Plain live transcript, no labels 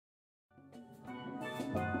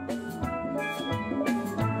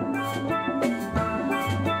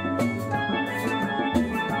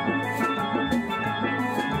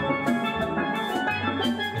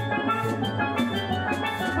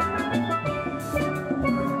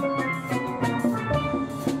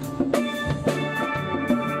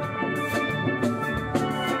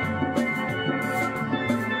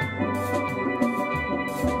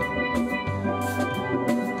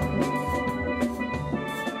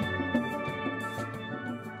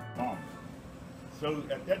So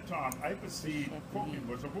at that time, I perceived cooking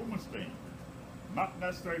was a woman's thing, not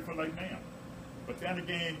necessarily for like men. But then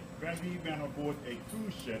again, when we went on board a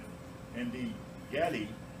cruise ship in the galley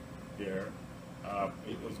there,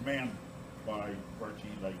 it was manned by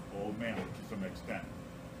virtually like all men to some extent.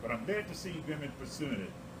 But I'm glad to see women pursuing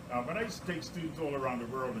it. When I used to take students all around the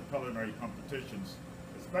world in culinary competitions,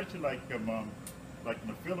 especially like in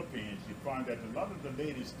the Philippines, you find that a lot of the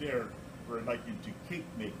ladies there were like into cake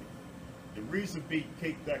making. The reason being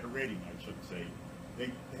cake decorating, I should say. They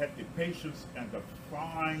had the patience and the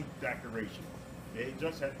fine decoration. They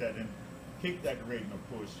just had that, and cake decorating, of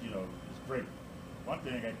course, you know, is great. One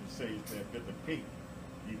thing I can say is that with the cake,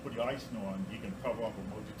 you put your icing on, you can cover up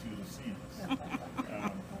a multitude of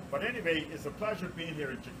sins. But anyway, it's a pleasure being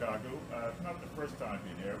here in Chicago. It's not the first time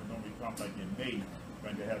being here. We normally come like in May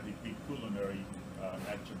when they have the big culinary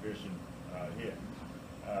exhibition here.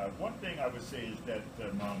 One thing I would say is that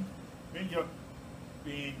when you're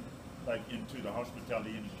being like into the hospitality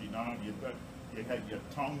industry now, you have your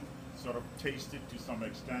tongue sort of tasted to some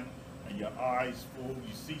extent, and your eyes full,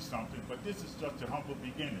 you see something, but this is just a humble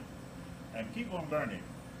beginning. And keep on learning.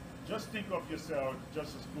 Just think of yourself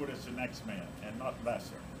just as good as the next man, and not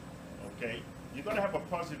lesser, okay? You're gonna have a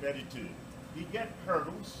positive attitude. You get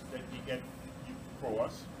hurdles that you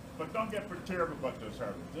cross, but don't get perturbed about those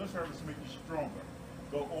hurdles. Those hurdles make you stronger.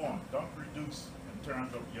 Go on, don't reduce in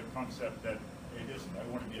terms of your concept that, hey, listen, I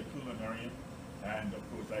want to be a culinarian, and of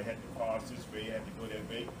course I had to pass this way, I had to go that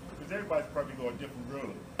way, because everybody's probably going a different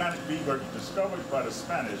road. And we were discovered by the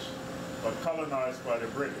Spanish, but colonized by the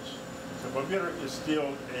British. So Bermuda is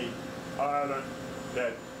still an island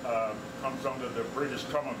that comes under the British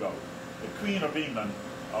Commonwealth. The Queen of England,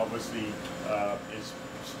 obviously, is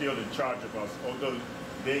still in charge of us, although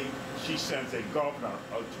she sends a governor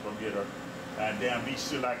out to Bermuda, and then we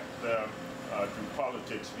select through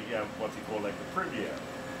politics, we have what they call like the premier.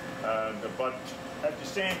 But at the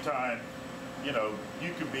same time, you know,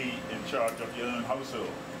 you can be in charge of your own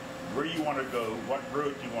household, where you want to go, what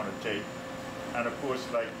road you want to take, and of course,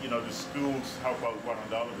 like, you know, the schools help out one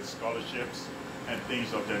another with scholarships and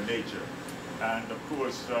things of that nature. And of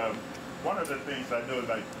course, one of the things I know,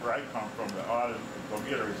 like where I come from, the island of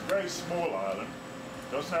Bermuda, is a very small island.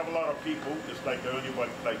 Doesn't have a lot of people. It's like only what,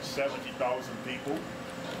 like 70,000 people.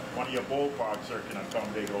 One of your ballparks can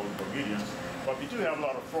accommodate all the Bermudians. But we do have a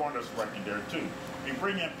lot of foreigners working there too. We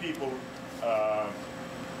bring in people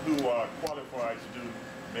who are qualified to do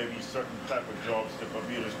maybe certain type of jobs that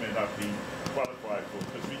Bermudians may not be qualified for,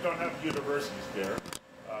 because we don't have universities there.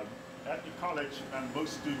 At the college, and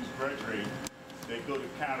most students graduate, they go to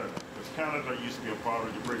Canada, because Canada used to be a part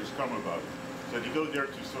of the British Commonwealth. So they go there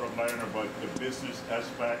to sort of learn about the business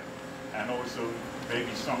aspect, and also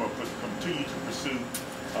maybe some of us continue to pursue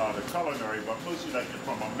the culinary, but mostly like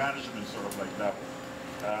from a management sort of like level.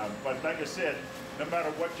 But like I said, no matter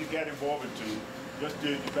what you get involved into, just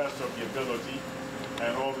do the best of your ability,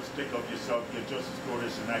 and always think of yourself, you're just as good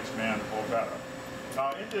as the next man or better.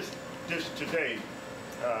 Now in this dish today,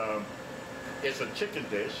 it's a chicken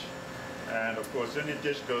dish, and of course in the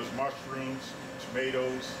dish goes mushrooms,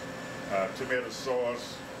 tomatoes, tomato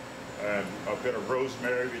sauce, and a bit of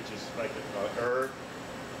rosemary, which is like an herb,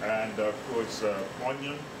 and of course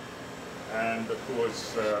onion, and of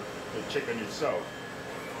course the chicken itself.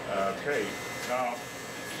 Okay, now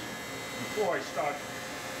before I start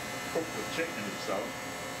cook the chicken itself,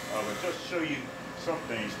 I will just show you some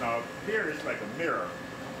things. Now here is like a mirror,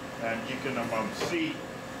 and you can see,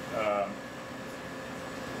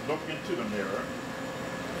 look into the mirror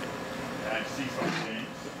and see some things.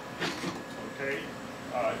 Okay,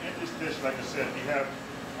 in this dish, like I said,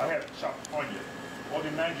 I have chopped onion. On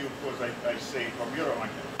the menu, of course, I say Bermuda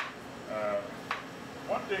onion.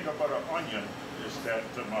 One thing about an onion is that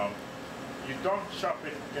you don't chop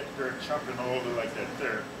it, get there chopping all over like that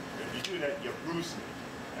there. If you do that, you're bruising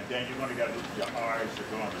it, and then you're going to get your eyes are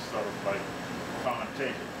going to sort of like come and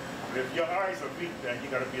take it. But if your eyes are weak, then you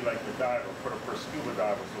got to be like the diver, put a scuba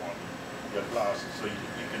divers on your glasses so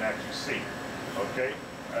you can actually see. Okay,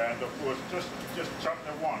 and of course, just chop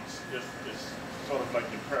it once. It's sort of like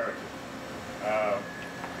imperative.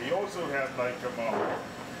 We also have like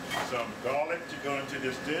some garlic to go into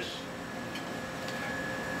this dish,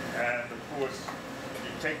 and of course,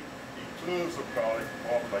 you take the cloves of garlic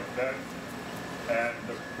off like that, and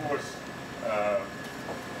of course,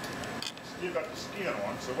 still got the skin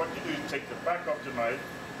on. So what you do is take the back of the knife,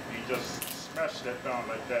 you just smash that down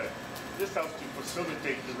like that. This helps to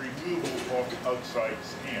facilitate the removal of the outside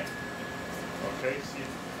skin. Okay, see,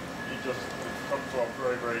 it comes off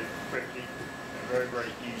very, very quickly and very,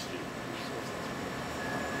 very easily.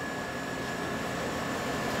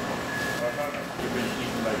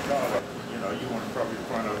 garlic, you know, you want to probably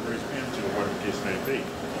find out where it's into what the case may be.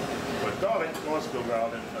 But garlic also goes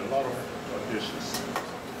out in a lot of dishes.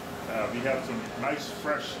 We have some nice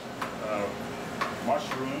fresh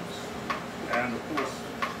mushrooms, and of course,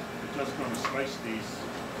 we're just going to slice these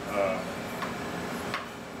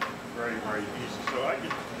very, very easy. So I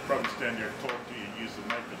could probably stand there and talk to you and use the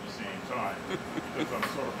knife at the same time, because I'm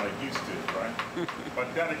sort of like used to it, right?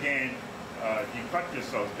 But then again, you cut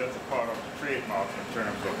yourself, that's a part of the trademark in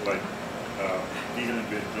terms of like dealing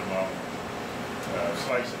with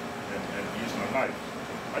slicing and using a knife.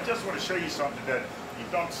 I just want to show you something that you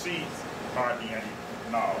don't see hardly any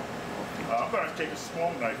now. I'm going to take a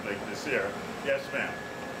small knife like this here. Yes, ma'am.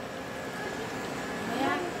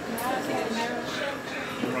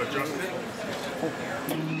 You want to adjust it?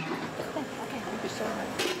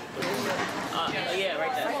 Yeah,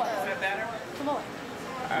 right there. Is that better? Come on.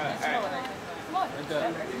 All right.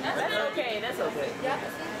 That's okay. That's okay.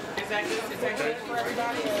 Is that good? Is that good for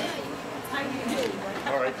everybody?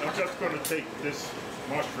 All right, I'm just going to take this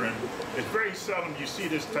mushroom. It's very seldom you see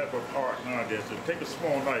this type of art nowadays. So take a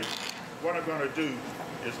small knife. What I'm going to do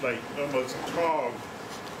is like almost carve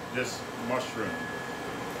this mushroom.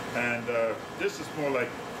 And this is more like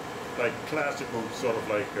classical sort of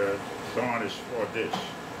like garnish for a dish.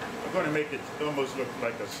 I'm going to make it almost look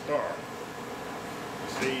like a star.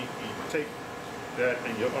 See, you take that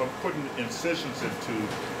and you're putting incisions into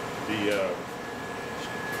the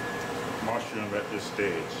mushroom at this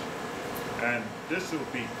stage. And this will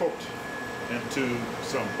be cooked into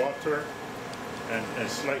some butter and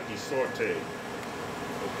slightly sauteed.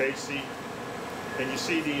 Okay, see? Can you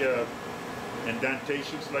see the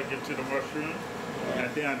indentations like into the mushroom?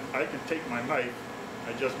 And then I can take my knife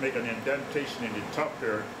and just make an indentation in the top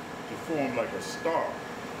here to form like a star.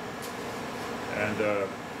 And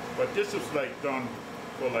but this is like done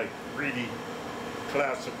for like really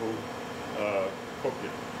classical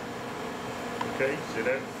cooking. Okay, see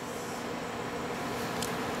that?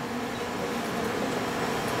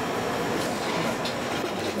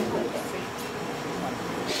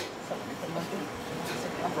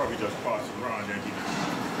 I'll probably just pass it around and you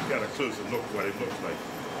got a closer look what it looks like,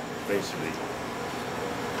 basically.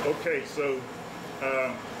 Okay, so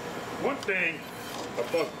one thing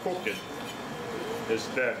about cooking is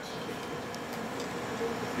that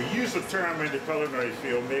we use a term in the culinary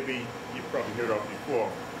field, maybe you've probably heard of before,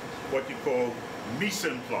 what you call mise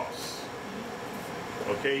en place.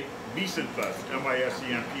 Okay, mise en place,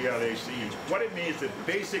 M-I-S-E-N-P-L-A-C-E. What it means is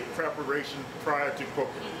basic preparation prior to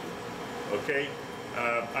cooking. Okay,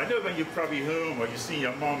 I know when you're probably home or you see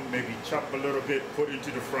your mom maybe chop a little bit, put it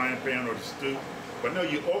into the frying pan or the stew, but no,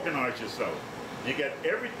 you organize yourself. You get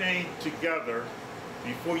everything together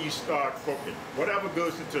before you start cooking. Whatever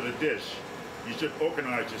goes into the dish, you should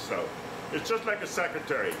organize yourself. It's just like a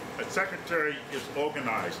secretary. A secretary is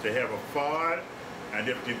organized. They have a file, and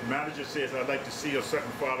if the manager says, I'd like to see a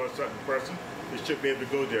certain file or a certain person, they should be able to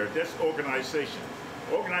go there. That's organization.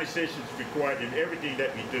 Organization is required in everything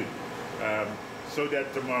that we do. So that,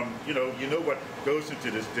 you know what goes into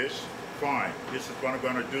this dish, fine. This is what I'm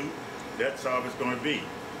going to do. That's how it's going to be.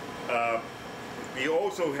 We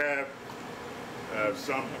also have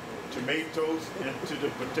some tomatoes into the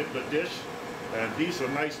particular dish. And these are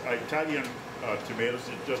nice Italian tomatoes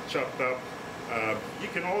that just chopped up. You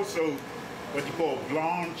can also, what you call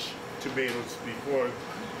blanch tomatoes before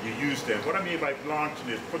you use them. What I mean by blanching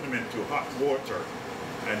is put them into hot water,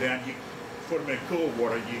 and then you put them in cold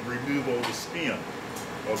water, you remove all the skin,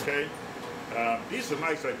 okay? These are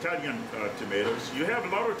nice Italian tomatoes. You have a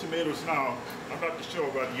lot of tomatoes now. I'm not sure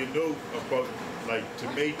whether you know about like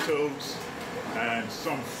tomatoes and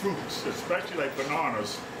some fruits, especially like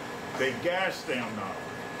bananas. They gas them now,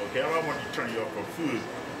 okay? I don't want to turn you off for food,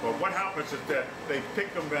 but what happens is that they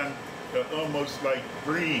pick them and they're almost like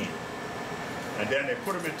green, and then they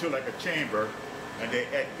put them into like a chamber, and they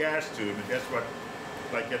add gas to them, and that's what,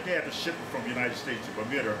 like if they had to ship them from the United States to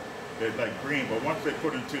Bermuda, they're like green, but once they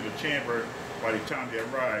put into the chamber, by the time they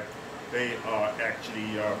arrive, they are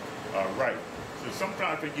actually ripe. So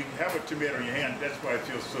sometimes when you have a tomato in your hand, that's why it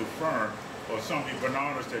feels so firm, or some of the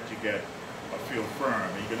bananas that you get feel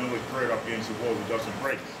firm. You can only throw it up against the wall, it doesn't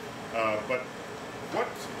break. But what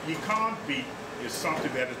you can't beat is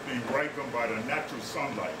something that is being ripened by the natural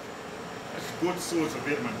sunlight. That's a good source of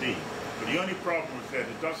vitamin D. But the only problem is that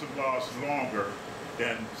it doesn't last longer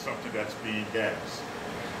than something that's being gassed.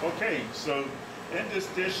 Okay, so in this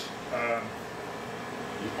dish,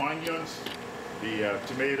 the onions, the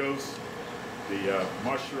tomatoes, the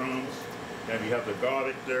mushrooms, and we have the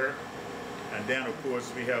garlic there. And then, of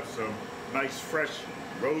course, we have some nice fresh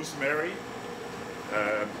rosemary.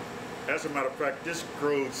 As a matter of fact, this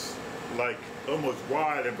grows like almost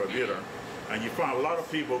wild in Bermuda, and you find a lot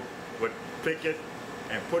of people would pick it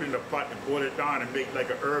and put it in a pot and boil it down and make like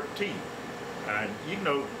a herb tea. And you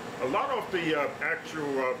know, a lot of the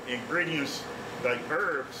actual ingredients like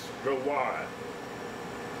herbs grow wild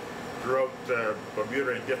throughout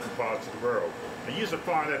Bermuda and different parts of the world. And you used to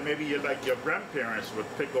find that maybe like your grandparents would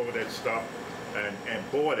pick over that stuff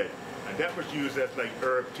and boil it, and that was used as like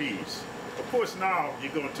herb teas. Of course, now you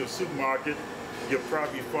go into a supermarket, you'll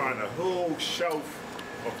probably find a whole shelf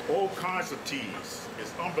of all kinds of teas.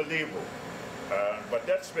 It's unbelievable, but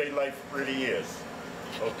that's the way life really is.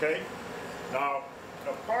 Okay. Now,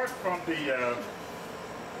 apart from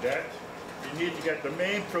that, you need to get the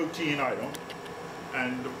main protein item,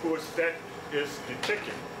 and of course that is the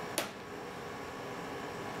chicken.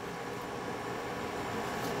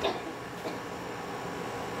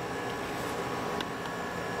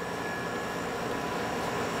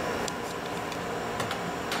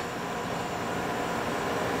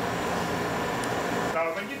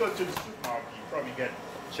 Now, when you go to the supermarket, you probably get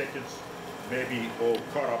chickens maybe all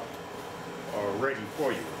cut up or ready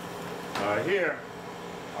for you. Here,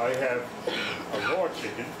 I have a raw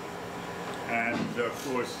chicken, and of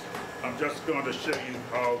course, I'm just going to show you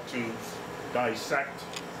how to dissect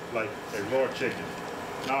like a raw chicken.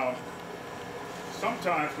 Now,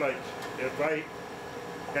 sometimes, like if I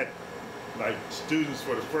had like students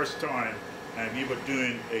for the first time, and we were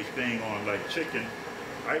doing a thing on like chicken,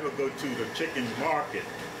 I would go to the chicken market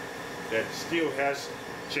that still has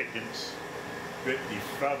chickens with the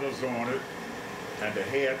feathers on it and the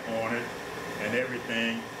head on it and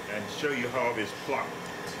everything, and show you how it's plucked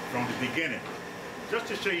from the beginning. Just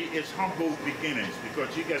to show you its humble beginnings,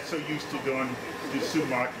 because you get so used to going to the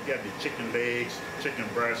supermarket, you get the chicken legs, chicken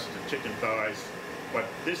breasts, the chicken thighs, but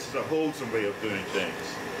this is a wholesome way of doing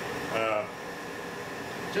things.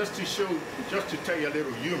 Just to tell you a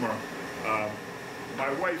little humor,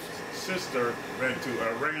 my wife's sister went to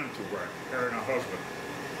Iran to work, her and her husband,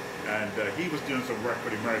 and he was doing some work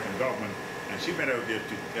for the American government, and she went out there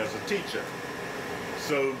as a teacher.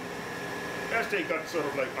 So as they got sort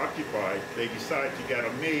of like occupied, they decided to get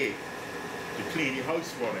a maid to clean the house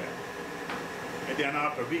for them. And then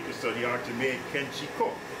after a week or so, they asked the maid, can she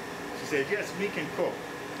cook? She said, yes, me can cook.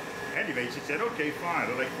 Anyway, she said, okay, fine,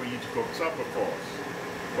 I'd like for you to cook supper for us.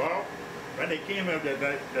 Well, when they came out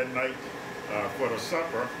that night for the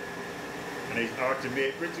supper, and they asked the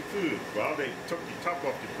maid, where's the food? Well, they took the top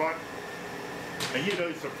off the pot, and you know,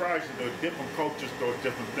 it's surprising, though, different cultures do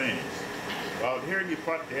different things. Well, here in the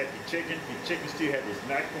pot, they had the chicken still had its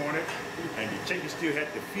neck on it, and the chicken still had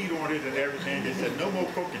the feet on it and everything. They said, no more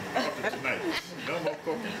cooking after tonight. No more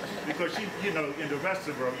cooking. Because, you know, in the rest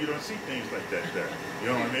of the world, you don't see things like that there. You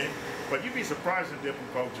know what I mean? But you'd be surprised in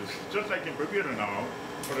different cultures. Just like in Bermuda now,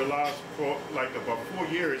 for the last, about 4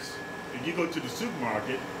 years, if you go to the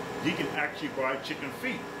supermarket, you can actually buy chicken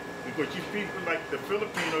feet. Because you people like the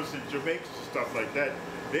Filipinos and Jamaicans and stuff like that,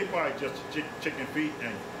 they buy just chicken feet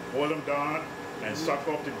and boil them down and suck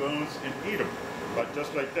off the bones and eat them, but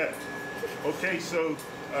just like that. Okay, so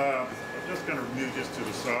I'm just going to remove this to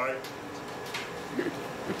the side.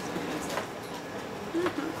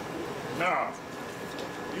 Now,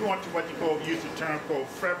 you want to use the term called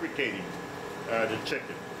fabricating the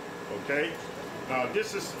chicken. Okay. Now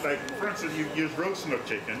this is like, for instance, you use roasting of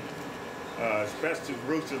chicken. It's best to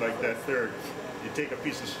roast it like that third. You take a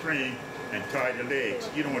piece of string and tie the legs.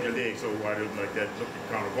 You don't want your legs so wide open like that, looking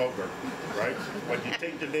kind of vulgar, right? But you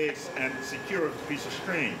take the legs and secure a piece of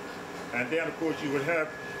string. And then, of course, you would have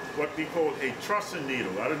what we call a trussing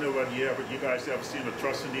needle. I don't know whether you guys ever seen a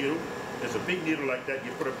trussing needle. There's a big needle like that.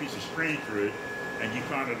 You put a piece of string through it, and you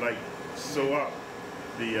kind of like sew up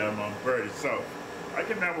the bird itself. I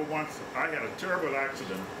can remember once I had a terrible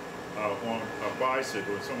accident on a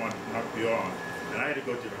bicycle, and someone knocked me on, and I had to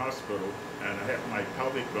go to the hospital, and I had my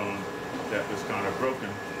pelvic bone that was kind of broken,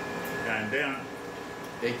 and then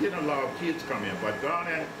they didn't allow kids to come in, but down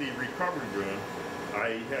at the recovery room,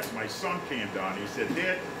 my son came down. He said,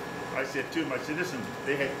 Dad, I said to him, I said, listen,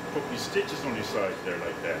 they had put these stitches on your sides there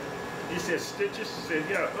like that. He said, stitches? He said,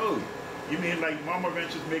 yeah. Oh, you mean like Mama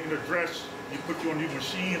Venture's making a dress, you put you on your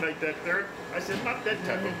machine like that there? I said, not that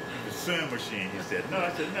type of sewing machine. He said, no.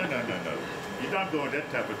 I said, no. You're not doing that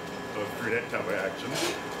type of through that type of action,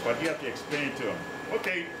 but you have to explain to them.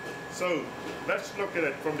 Okay, so let's look at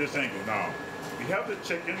it from this angle now. We have the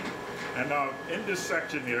chicken, and now in this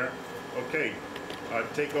section here, okay, I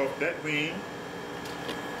take off that wing,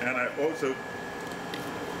 and I also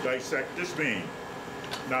dissect this wing.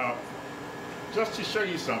 Now, just to show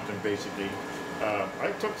you something, basically,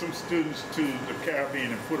 I took some students to the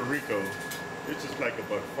Caribbean in Puerto Rico, this is like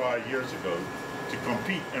about 5 years ago, to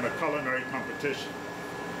compete in a culinary competition.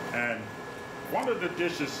 And one of the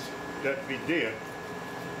dishes that we did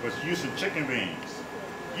was using chicken wings.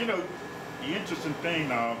 You know, the interesting thing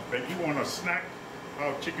now, when you want a snack,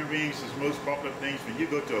 how chicken wings is most popular things. When you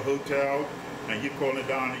go to a hotel and you call it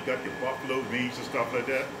down, you got your buffalo wings and stuff like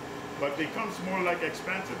that. But it becomes more like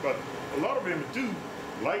expensive. But a lot of them do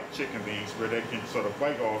like chicken wings where they can sort of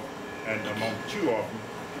bite off and chew off them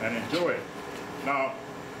and enjoy it. Now,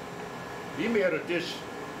 we made a dish,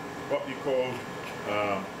 what we call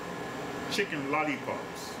chicken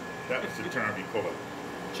lollipops. That was the term we call it,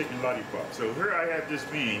 chicken lollipops. So here I have this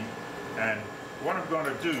bean, and what I'm going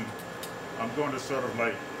to do, I'm going to sort of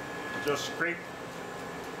like just scrape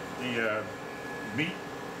the meat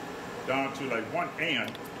down to like one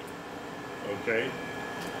end, okay?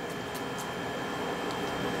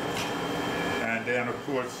 And then of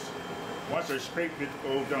course, once I scrape it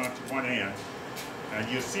all down to one end, and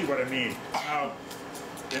you'll see what I mean. Now,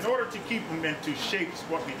 in order to keep them into shapes,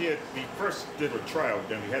 what we did, we first did a trial,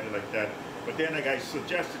 then we had it like that. But then the guy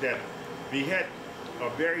suggested that we had a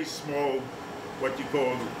very small, what you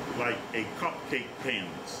call like a cupcake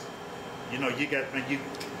pans. You know, you get, when you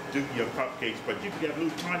do your cupcakes, but you can get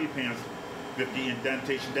little tiny pans with the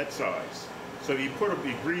indentation that size. So you put them,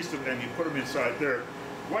 you grease them, then you put them inside there.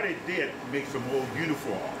 What it did makes them all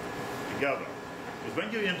uniform together. Because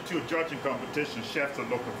when you're into a judging competition, chefs are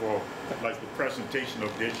looking for like the presentation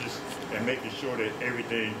of dishes and making sure that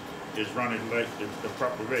everything is running like the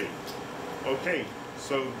proper way. Okay,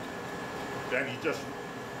 so then you just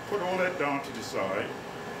put all that down to the side.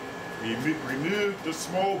 Remove the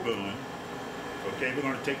small bone. Okay, we're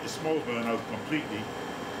going to take the small bone out completely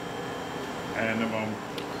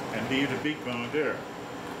and leave the big bone there.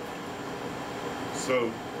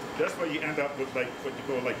 So that's why you end up with like what you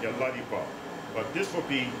call like your lollipop. But this will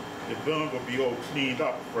be, the bone will be all cleaned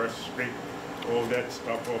up first, scrape all that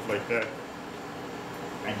stuff off like that,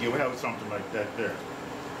 and you'll have something like that there.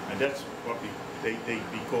 And that's what we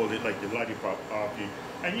call it like the lollipop after.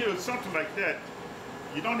 And you know, something like that,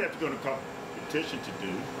 you don't have to go to competition to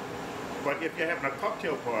do. But if you're having a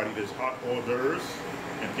cocktail party, there's hot hors d'oeuvres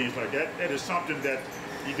and things like that, that is something that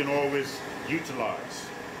you can always utilize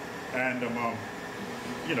and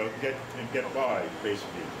you know, get by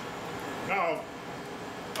basically. Now,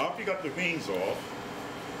 after you got the wings off,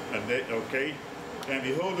 and okay, then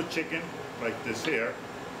we hold the chicken like this here,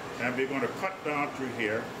 and we're going to cut down through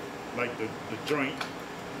here, like the joint,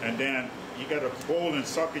 and then you got a ball and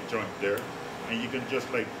socket joint there, and you can just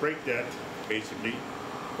like break that basically,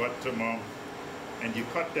 but and you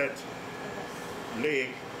cut that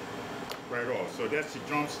leg right off. So that's the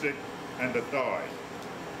drumstick and the thigh.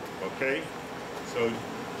 Okay, so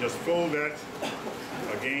just fold that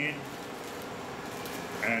again.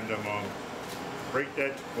 And break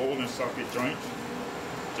that ball and socket joint,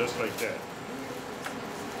 just like that.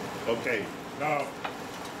 Okay, now,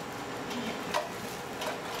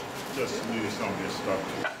 just move some of this stuff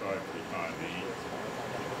to the side for the time being.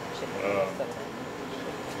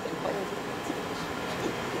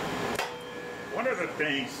 One of the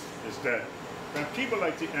things is that when people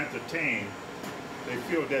like to entertain, they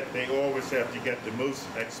feel that they always have to get the most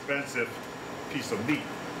expensive piece of meat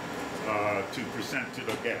to present to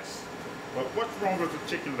the guests. But what's wrong with the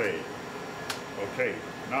chicken leg? Okay,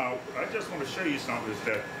 now I just want to show you something is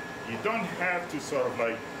that you don't have to sort of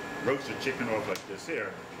like roast the chicken off like this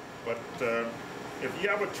here, but if you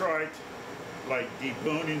ever tried like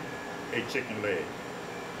deboning a chicken leg,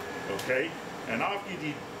 okay, and after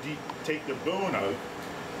you take the bone out,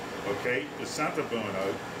 okay, the center bone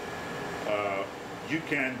out, you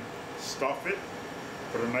can stuff it,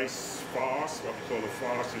 put a nice farce, what we call a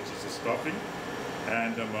farce, which is a stuffing,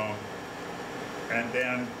 and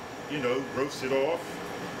then, you know, roast it off,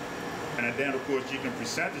 and then of course you can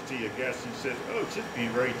present it to your guests and say, oh, she's being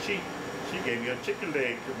very cheap. She gave me a chicken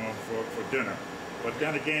leg for dinner. But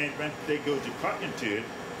then again, when they go to cut into it,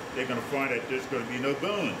 they're going to find that there's going to be no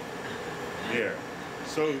bone there.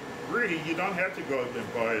 So really, you don't have to go out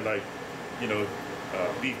and buy like, you know,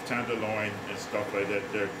 beef tenderloin and stuff like that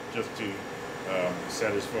there just to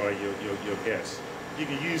satisfy your guests. You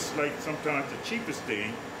can use like sometimes the cheapest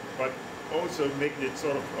thing, but also making it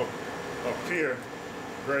sort of appear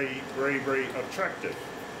very, very, very attractive.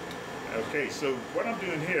 Okay, so what I'm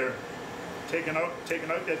doing here, taking out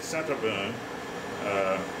that center bone.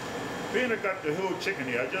 Being I got the whole chicken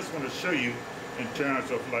here, I just want to show you in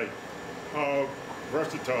terms of like how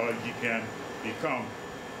versatile you can become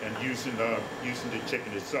and using the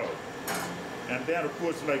chicken itself. And then of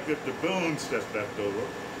course, like with the bones that's left over,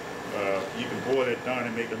 you can boil it down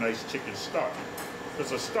and make a nice chicken stock.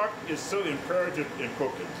 because the stock is so imperative in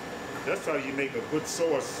cooking. That's how you make a good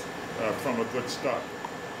sauce from a good stock.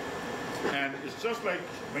 And it's just like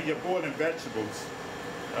when you're boiling vegetables,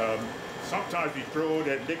 sometimes you throw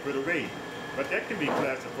that liquid away, but that can be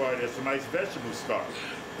classified as a nice vegetable stock.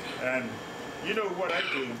 And you know what I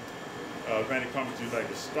do when it comes to like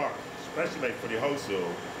a stock, especially like for the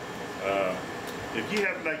household. If you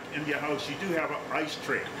have like in your house, you do have an ice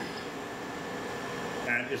tray.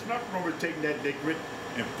 And it's not wrong with taking that liquid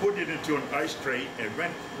and put it into an ice tray, and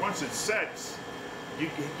once it sets, you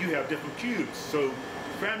have different cubes. So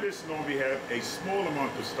families normally have a small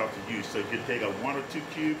amount of stuff to use. So you can take 1 or 2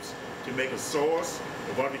 cubes to make a sauce,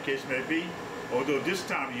 or whatever the case may be. Although this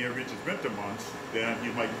time of year, which is winter months, then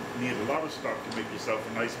you might need a lot of stock to make yourself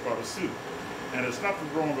a nice pot of soup. And there's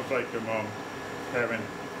nothing wrong with like having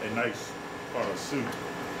a nice pot of soup.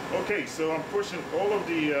 Okay, so I'm pushing all of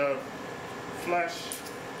the flesh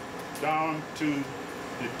down to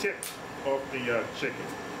the tip of the chicken.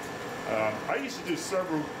 I used to do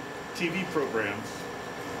several TV programs,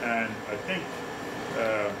 and I think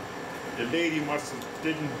the lady must have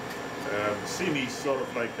didn't see me sort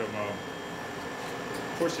of like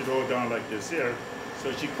push it all down like this here.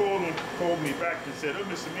 So she called me back and said, "Oh,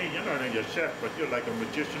 Mr. Ming, you're not only a chef, but you're like a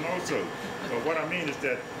magician also." So what I mean is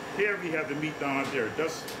that here we have the meat down there. It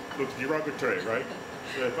does look derogatory, right?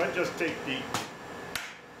 So if I just take the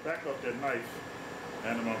back of the knife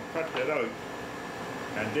and I'm going to cut that out,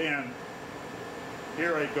 and then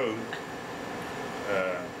here I go.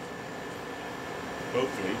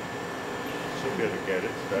 Hopefully, should be able to get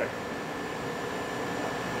it back.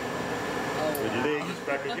 So the leg is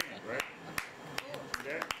back again, right? See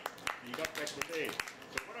that? You got back the leg.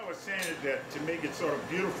 So what I was saying is that to make it sort of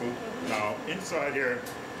beautiful, now inside here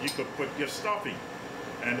you could put your stuffing,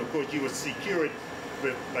 and of course you would secure it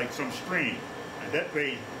with like some string, and that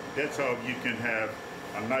way that's how you can have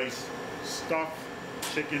a nice stuffed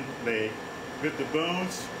chicken leg with the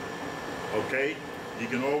bones. Okay, you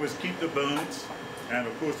can always keep the bones, and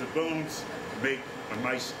of course the bones make a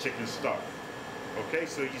nice chicken stock. Okay,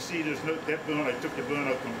 so you see there's no, that bone, I took the bone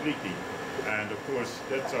out completely, and of course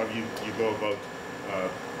that's how you go about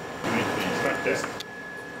doing things like that,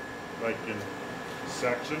 like in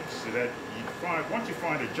sections, so that you find, once you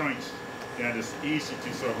find the joints, then it's easy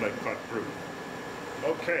to sort of like cut through.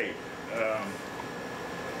 Okay,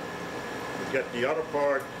 we get the other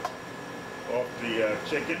part of the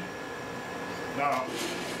chicken. Now,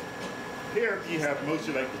 here you have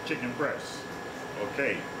mostly like the chicken breast.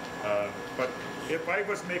 Okay, but if I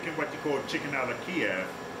was making what you call chicken a la Kiev,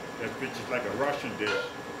 which is like a Russian dish,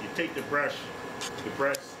 you take the breast,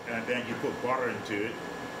 and then you put butter into it,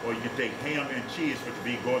 or you can take ham and cheese for it to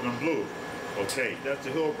be golden blue. Okay, that's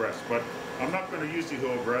the whole breast, but I'm not going to use the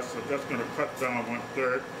whole breast, so I'm just going to cut down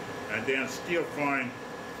 1/3, and then still find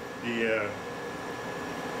the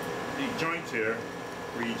joints here,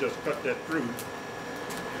 where you just cut that through.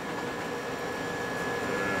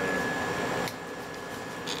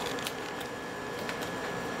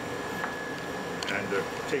 And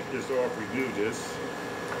take this off, remove this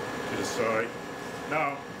to the side.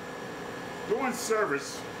 Now, doing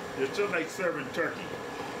service is just like serving turkey.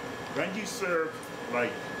 When you serve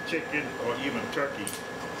like chicken or even turkey,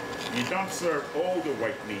 you don't serve all the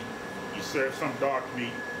white meat. You serve some dark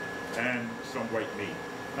meat and some white meat.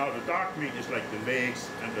 Now the dark meat is like the legs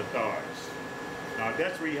and the thighs. Now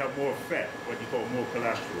that's where you have more fat, what you call more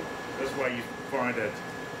cholesterol. That's why you find that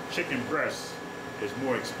chicken breast is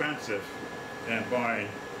more expensive than buying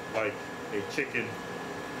like a chicken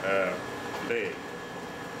leg.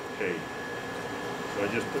 Okay, so I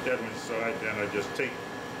just put that one aside, then I just take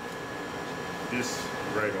this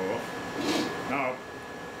right off. Now,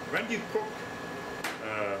 when you cook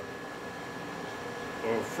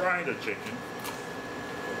or fry the chicken,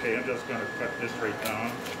 okay, I'm just going to cut this right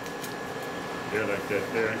down, there like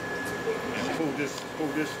that there, and pull this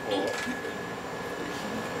off.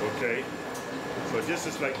 Okay, so this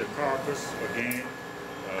is like the carcass again.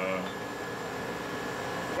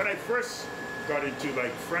 When I first got into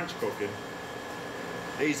like French cooking,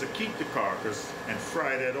 they used to keep the carcass and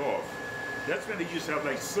fry that off. That's when they used to have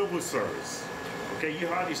like silver service. Okay, you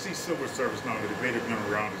hardly see silver service now with the way they're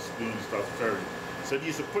going around the spoon and stuff serving. So you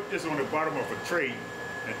used to put this on the bottom of a tray,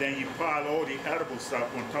 and then you pile all the edible stuff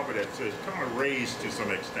on top of that, so it's kind of raised to some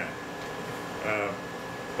extent.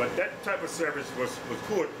 But that type of service was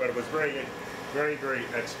good, but it was very, very, very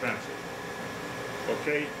expensive.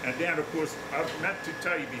 Okay, and then of course, I meant to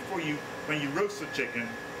tell you before when you roast the chicken,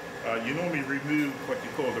 you normally remove what you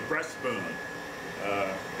call the breastbone.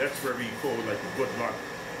 That's where we call like the good luck.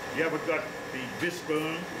 You ever got the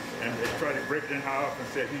bisbone and they try to break it in half and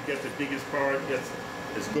say who gets the biggest part gets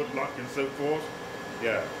is good luck and so forth?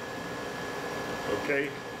 Yeah. Okay.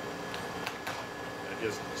 And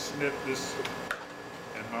just snip this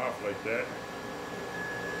in half like that.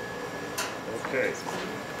 Okay.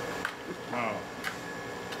 Now,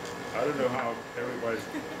 I don't know how everybody's.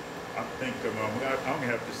 I'm thinking I'm gonna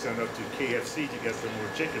have to send up to KFC to get some more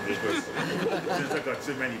chicken because since I got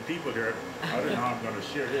so many people here, I don't know how I'm gonna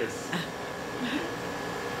share this.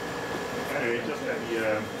 Anyway, just let me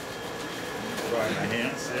dry my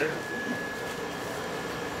hands there.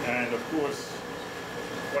 And of course,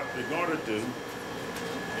 what we're gonna do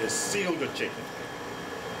is seal the chicken.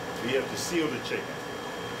 We have to seal the chicken.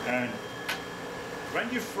 And when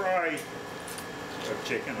you fry a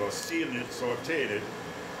chicken or seal it, saute it,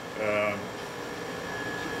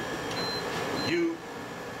 you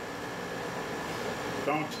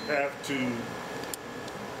don't have to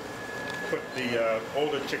put all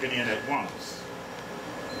the chicken in at once.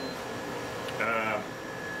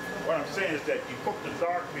 What I'm saying is that you cook the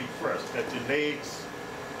dark meat first, that's the legs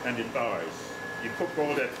and the thighs. You cook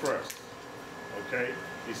all that first, okay?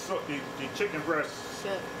 The chicken breast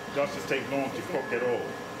doesn't take long to cook at all.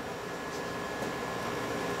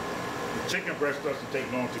 The chicken breast doesn't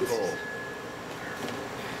take long to cook.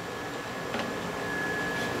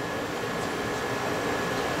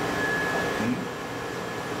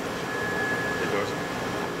 It doesn't.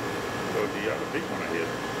 So the other big one I had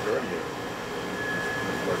earlier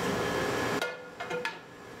is working.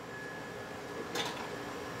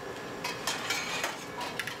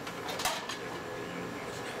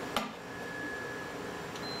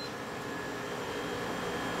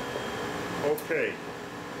 Okay.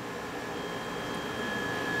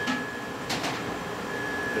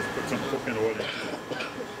 Just put some cooking oil in the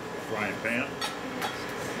frying pan.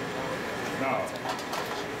 Now,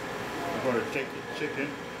 I'm going to take the chicken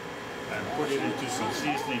and put it into some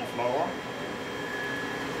seasoning flour.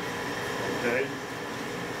 Okay.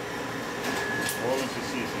 All into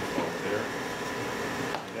seasoning flour there.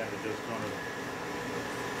 And then we're just going to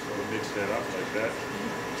sort of mix that up like that.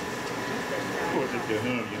 Of course, if you're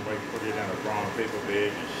home, you might put it in a brown paper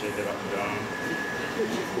bag and shake it up and down.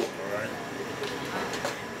 All right.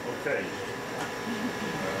 Okay.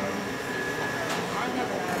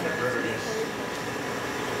 Bermudian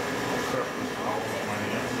surface all of my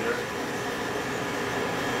hands here.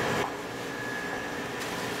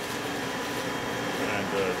 And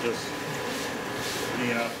just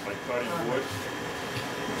clean up my cutting board.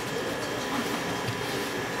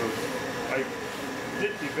 So I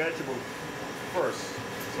did the vegetable first,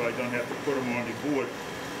 so I don't have to put them on the board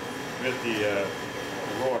with the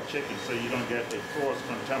raw chicken, so you don't get a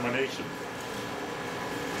cross-contamination.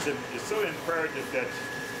 It's so imperative that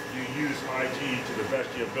you use hygiene to the best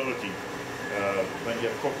of your ability when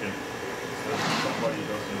you're cooking, so somebody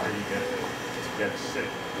doesn't really get sick.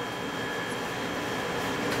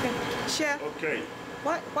 Okay. Chef, okay.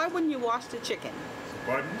 Why wouldn't you wash the chicken?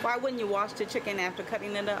 Pardon? Why wouldn't you wash the chicken after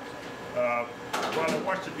cutting it up? Well, I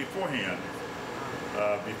washed it beforehand.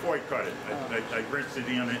 Before I cut it, I rinsed it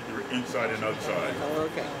in inside and outside. Oh,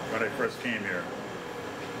 okay. When I first came here.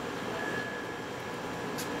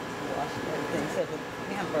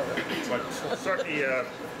 But certainly,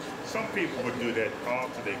 some people would do that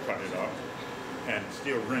after they cut it up and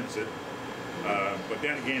still rinse it. But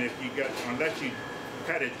then again, unless you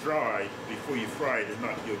cut it dry before you fry it,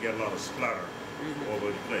 you'll get a lot of splatter all over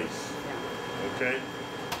the place. Okay.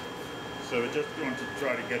 So we're just going to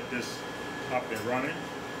try to get this up and running.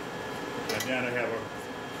 And then I have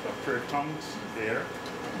a pair of tongues there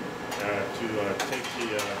to take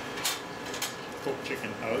the cooked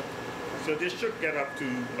chicken out. So this should get up to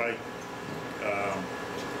like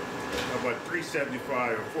about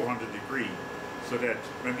 375 or 400 degrees, so that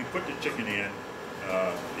when we put the chicken in,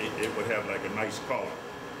 it would have like a nice color.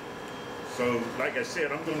 So like I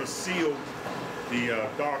said, I'm going to seal the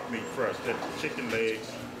dark meat first, that's the chicken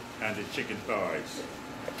legs and the chicken thighs,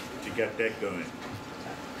 to get that going.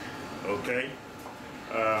 Okay?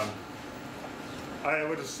 I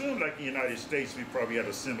would assume, like in the United States, we probably had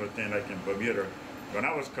a similar thing like in Bermuda. When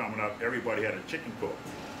I was coming up, everybody had a chicken cook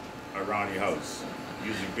around the house.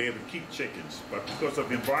 Usually be able to keep chickens. But because of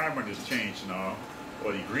the environment has changed now,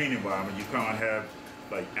 or the green environment, you can't have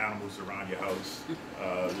like animals around your house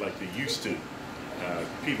like they used to.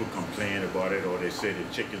 People complain about it, or they say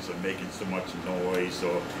the chickens are making so much noise,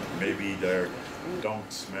 or maybe they don't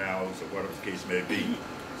smell, or whatever the case may be.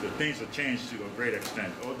 So things have changed to a great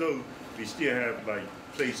extent. Although we still have like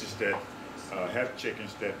places that have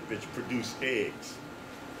chickens which produce eggs.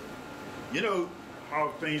 You know, how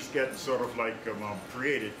things get sort of like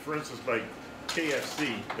created. For instance, like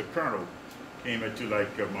KFC, the Colonel came into like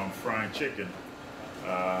frying chicken.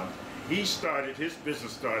 His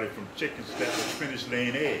business started from chickens that was finished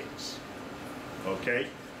laying eggs. Okay?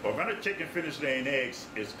 But when a chicken finished laying eggs,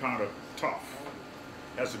 it's kind of tough.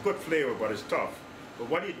 Has a good flavor, but it's tough. But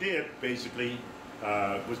what he did basically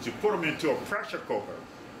was to put them into a pressure cooker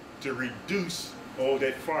to reduce all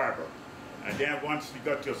that fiber. And then once he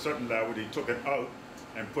got to a certain level, he took it out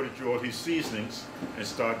and put it through all his seasonings and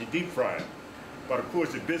started to deep fry it. But of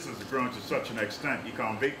course, the business has grown to such an extent, you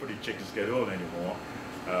can't wait for the chickens to get old anymore.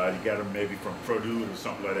 You get them maybe from Purdue or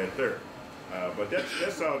something like that there. But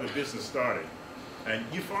that's how the business started. And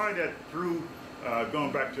you find that through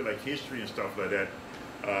going back to like history and stuff like that,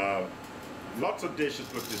 lots of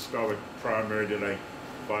dishes were discovered primarily like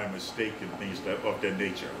by mistake and things of that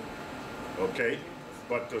nature. Okay,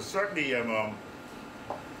 but certainly you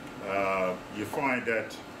find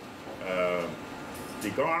that the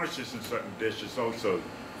garnishes in certain dishes also.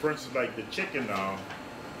 For instance, like the chicken now,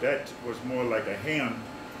 that was more like a ham.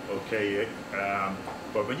 Okay,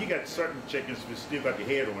 but when you got certain chickens which still got the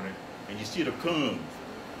head on it, and you see the comb.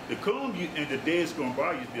 The comb in the days going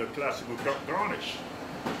by used to be a classical garnish.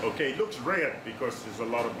 Okay, it looks red because there's a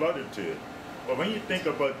lot of blood into it. But when you think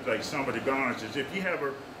about like some of the garnishes, if you have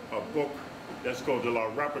a book that's called the La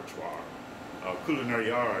Repertoire,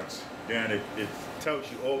 Culinary Arts, then it tells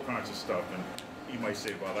you all kinds of stuff. And you might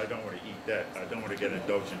say, well, I don't want to eat that. I don't want to get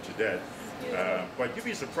indulged into that. But you'd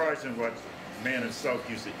be surprised in what man and South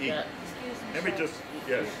used to eat. Let me just,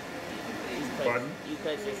 yes. Pardon? You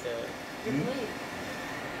touch yourself.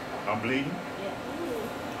 I'm bleeding? Yeah.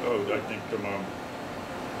 Oh, I think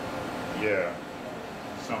yeah,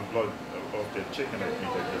 some blood of the chicken I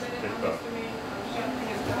think I just picked up.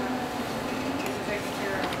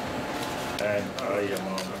 And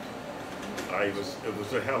it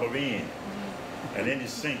was a Halloween, and in the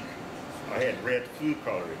sink I had red food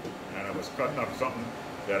coloring, and I was cutting up something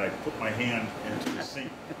that I put my hand into the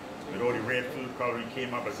sink. With all the red food coloring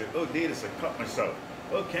came up, I said, oh, Davis, I cut myself.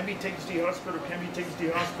 Oh, can we take this to the hospital? Can we take this to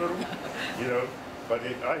the hospital? You know, but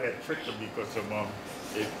I had tricked them because of,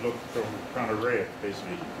 it looked kind of red,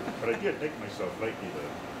 basically. But I did take myself lately,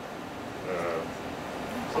 though.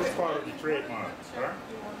 That's part of the trademark, huh?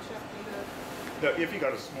 Now, if you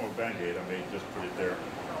got a small Band-Aid, I may just put it there,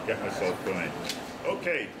 get myself going.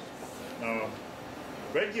 Okay,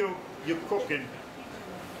 when you're cooking,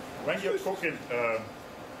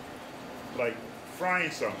 like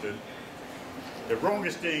frying something, the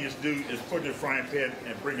wrongest thing is do is put in the frying pan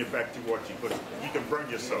and bring it back to what you put. You can burn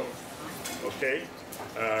yourself. Okay,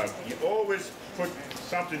 you always put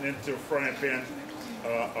something into a frying pan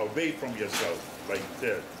away from yourself, like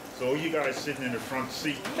this. So you guys sitting in the front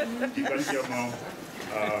seat, you got your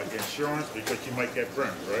insurance because you might get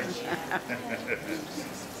burnt, right?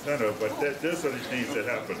 No, but those are the things that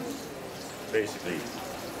happen, basically.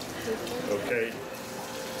 Okay.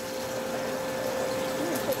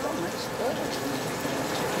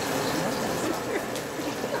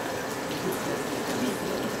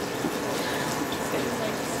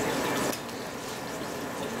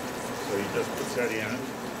 So you just put that in,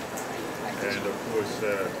 and of course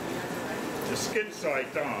the skin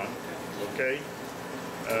side down. Okay.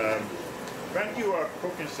 When you are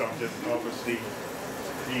cooking something, obviously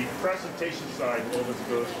the presentation side always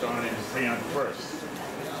goes down in the pan first.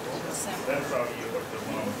 That's how you put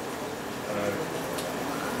them on.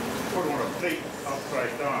 Put on a plate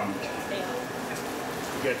upside down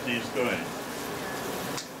to get these going.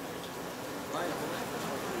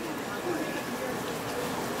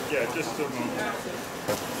 Yeah, just a moment.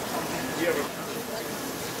 You have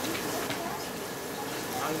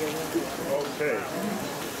okay.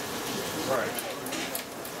 Right.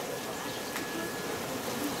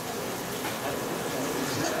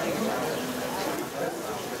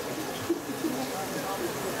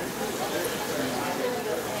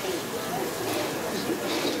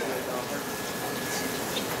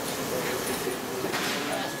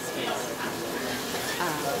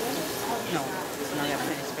 No, I have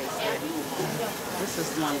plenty of space there. This is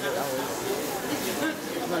one that always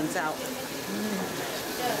runs out.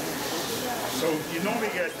 So you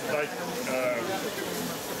normally get like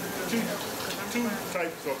two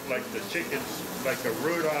types of like the chickens, like a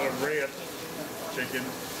Rhode Island red chicken,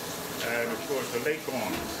 and of course the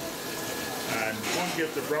Leghorns. And one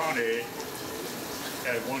gives the brown egg,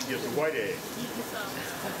 and one gives the white egg.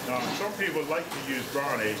 Now some people like to use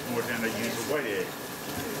brown eggs more than they use the white egg.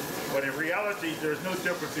 But in reality, there's no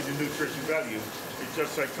difference in the nutrition value. It's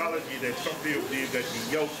just psychology that some people believe that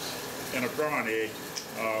the yolks in a brown egg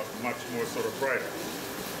are much more sort of brighter.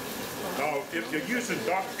 Now, if you're using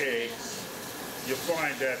duck eggs, you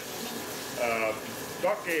find that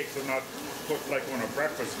duck eggs are not put like on a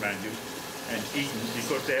breakfast menu and eaten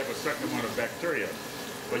because they have a certain amount of bacteria.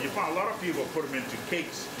 But you find a lot of people put them into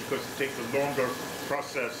cakes because it takes a longer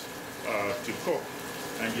process to cook,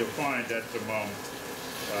 and you find that the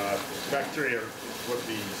bacteria would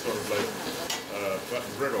be sort of like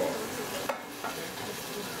gotten rid of.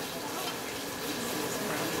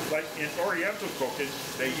 Like in Oriental cooking,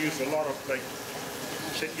 they use a lot of like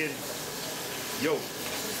chicken yolk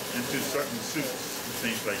into certain soups and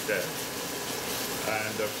things like that.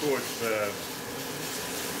 And of course,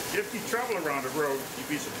 if you travel around the world,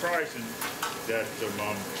 you'd be surprising that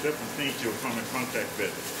different things you'll come in contact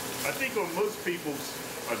with. I think on most people's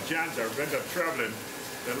agenda when they're traveling,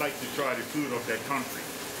 they like to try the food of their country,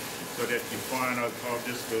 so that you find out how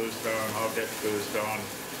this goes down, how that goes down,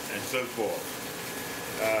 and so forth.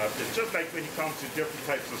 It's just like when you come to different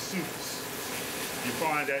types of soups. You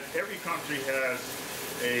find that every country has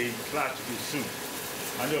a classical soup.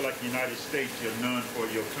 I know like the United States, you're known for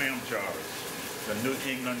your clam chowders, the New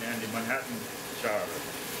England and the Manhattan chowder.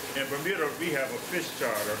 In Bermuda, we have a fish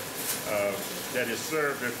chowder that is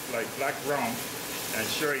served with like black rum and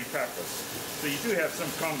sherry peppers. So you do have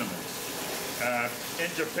some condiments.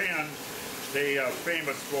 In Japan, they are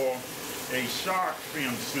famous for a shark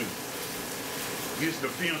fin soup, using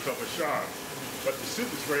the fins of a shark. But the soup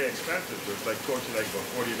is very expensive. It's like cost you like about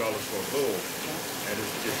 $40 for a bowl, and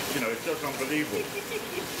it's just unbelievable.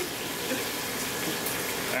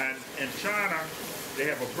 And in China, they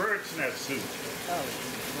have a bird's nest soup.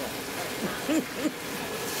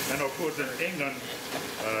 And of course, in England,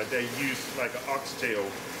 they use like an oxtail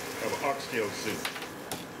soup.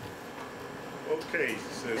 Okay,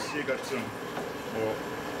 so she got some more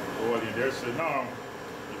oil in there. So now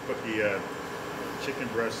you put the chicken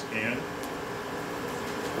breast in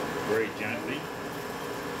very gently.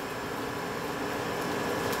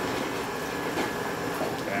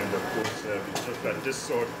 And of course, we just let this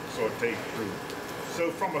saute through.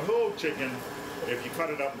 So from a whole chicken, if you cut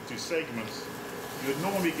it up into segments, you would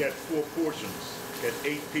normally get 4 portions, get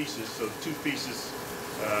 8 pieces, so 2 pieces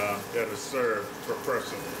that are served per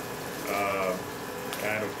person.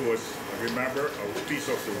 And of course, remember, a piece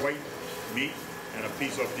of the white meat and a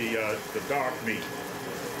piece of the dark meat.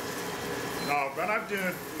 Now, when I'm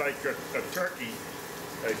doing like a turkey,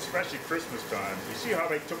 especially Christmas time, you see how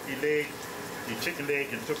they took the chicken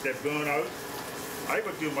leg and took that bone out? I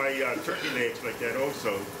would do my turkey legs like that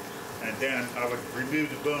also, and then I would remove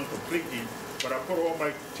the bone completely, but I put all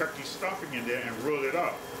my turkey stuffing in there and roll it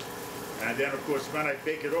up. And then of course, when I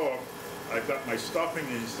bake it off, I've got my stuffing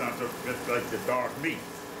in the center with like the dark meat.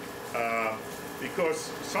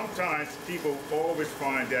 Because sometimes people always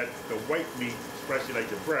find that the white meat, especially like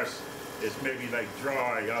the breast, is maybe like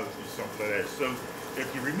dry out or something like that. So if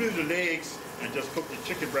you remove the legs and just cook the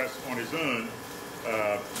chicken breast on its own,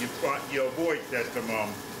 you avoid that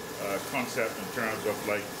concept in terms of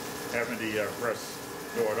like having the breast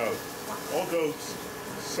thawed out. Although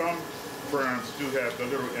some firms do have the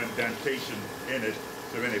little indentation in it,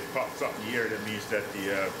 so when it pops up in the air, that means that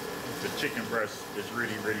the chicken breast is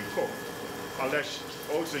really, really cooked. Unless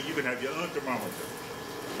also you can have your own thermometer.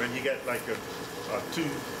 When you get like a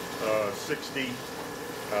 260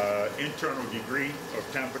 internal degree of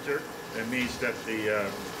temperature, that means that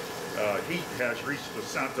the heat has reached the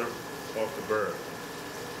center of the bird.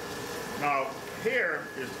 Now here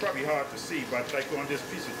is probably hard to see, but like on this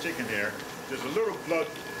piece of chicken here, there's a little blood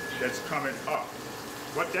that's coming up.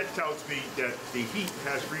 What that tells me that the heat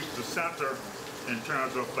has reached the center in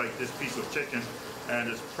terms of like this piece of chicken, and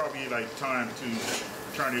it's probably like time to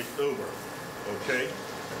turn it over, okay?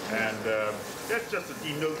 And that's just to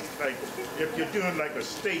denote, like, if you're doing like a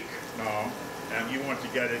steak now, and you want to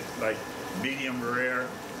get it like medium rare,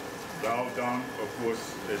 well done, of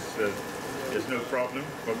course, it's no problem.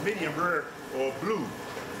 But medium rare or blue,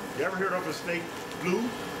 you ever heard of a steak blue?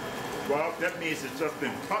 Well, that means it's just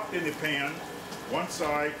been popped in the pan, one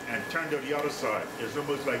side, and turned to the other side. It's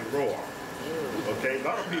almost like raw. Okay, a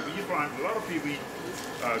lot of people eat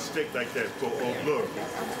steak like that called au bleu,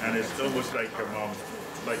 and it's almost like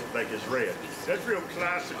it's red. That's real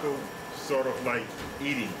classical sort of like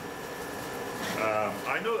eating.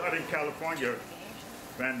 I know out in California,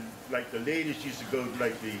 when like the ladies used to go,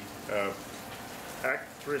 like the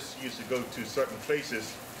actress used to go to certain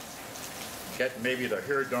places, get maybe the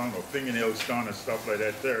hair done or fingernails done and stuff like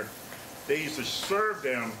that there, they used to serve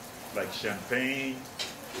them like champagne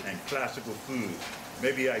and classical food.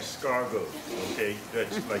 Maybe escargot, okay,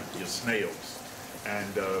 that's like your snails.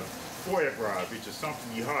 And foie gras, which is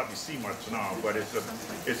something you hardly see much now, but it's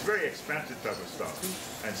very expensive type of stuff,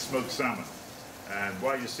 and smoked salmon. And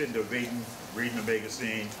while you're sitting there waiting, reading the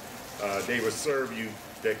magazine, they will serve you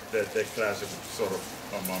that classic sort of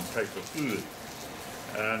type of food.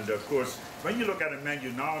 And of course, when you look at a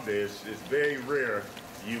menu nowadays, it's very rare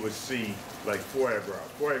you would see like foie gras.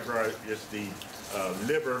 Foie gras is the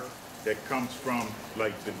liver that comes from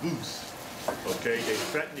like the goose. Okay, they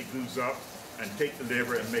fatten the goose up and take the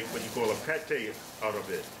liver and make what you call a pate out of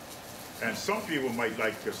it. And some people might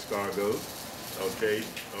like escargot, okay,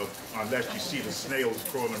 unless you see the snails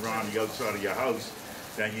crawling around the outside of your house,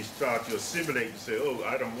 then you start to assimilate and say, oh,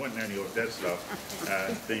 I don't want any of that stuff,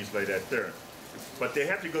 and things like that there. But they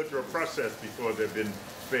have to go through a process before they've been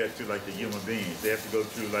fed to like the human beings. They have to go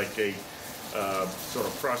through like a sort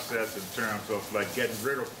of process in terms of like getting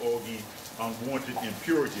rid of all the unwanted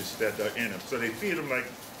impurities that are in them. So they feed them like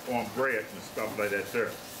on bread and stuff like that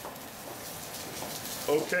there.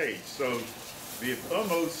 Okay, so we've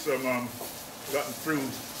almost gotten through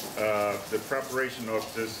the preparation of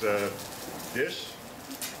this dish.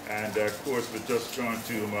 And of course, we're just going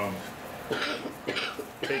to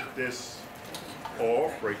take this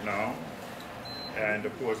off right now. And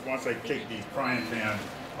of course, once I take the frying pan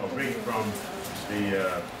away from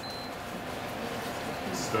the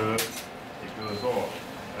stove, it goes off.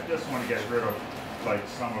 I just want to get rid of like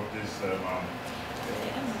some of this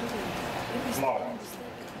flour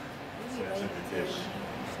that's in the dish.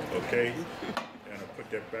 Okay, and I'll put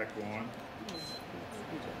that back on.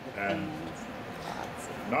 And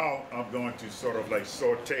now I'm going to sort of like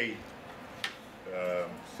saute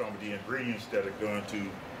some of the ingredients that are going to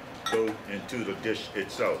go into the dish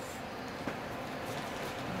itself.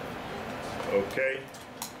 Okay,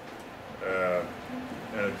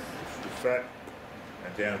 and the fat,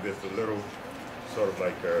 and then with a little sort of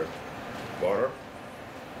like butter.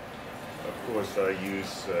 Of course, I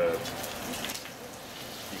use,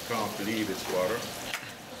 you can't believe it's butter.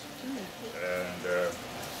 And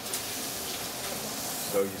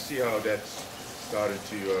so you see how that's starting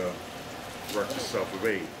to work itself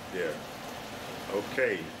away there.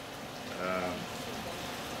 Okay.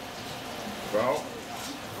 Well,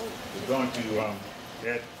 we're going to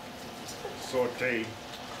add saute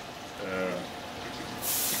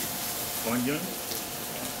onion.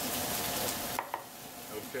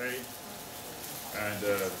 Okay. And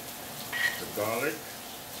the garlic.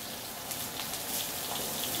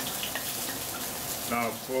 Now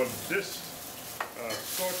for this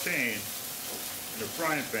sauteing in the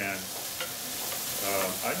frying pan,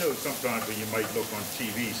 I know sometimes when you might look on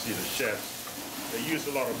TV, see the chefs, they use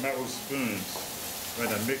a lot of metal spoons when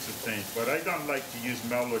they're mixing things, but I don't like to use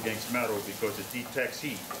metal against metal because it detects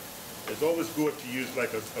heat. It's always good to use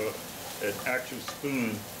like an actual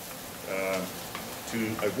spoon,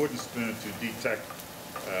 a wooden spoon to detect,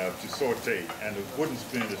 to saute, and a wooden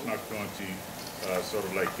spoon is not going to sort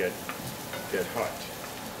of like get hot.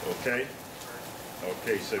 Okay?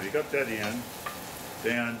 Okay, so we got that in.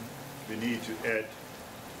 Then we need to add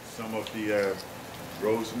some of the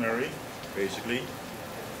rosemary, basically.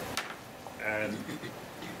 And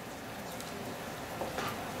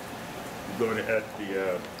we're going to add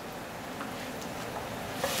the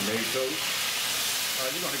tomatoes.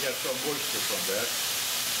 You're going to get some moisture from that.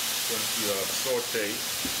 Going to saute.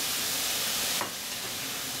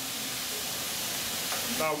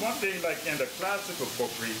 Now, one thing, like in the classical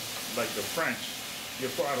cookery, like the French, you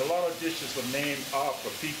find a lot of dishes are named after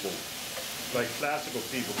people, like classical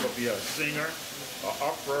people. Could be a singer, an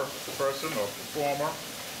opera person, or performer,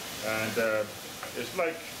 and it's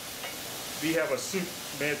like we have a soup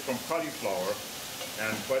made from cauliflower,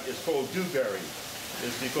 but it's called dewberry.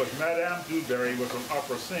 It's because Madame Dewberry was an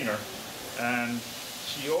opera singer, and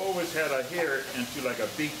she always had her hair into like a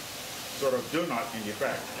big sort of donut in your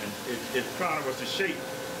back, and it kind of was the shape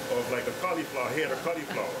of like a cauliflower, head of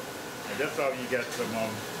cauliflower, and that's how you get some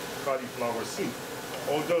cauliflower soup.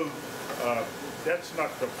 Although that's not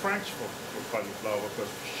the French for cauliflower,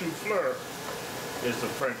 because chou-fleur is the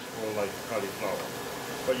French for like cauliflower.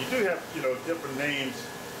 But you do have, you know, different names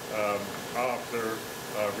after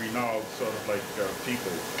renowned sort of like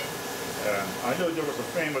people. I know there was a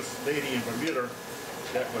famous lady in Bermuda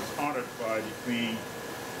that was honored by the Queen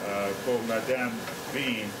called Madame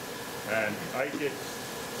Ming, and I did,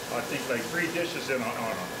 I think, like 3 dishes in her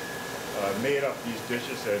honor. Made up these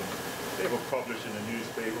dishes, and they were published in the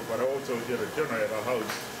newspaper, but I also did a dinner at her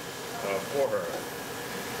house for her.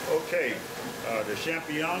 Okay, the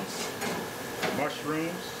champignons, the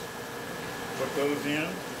mushrooms, put those in.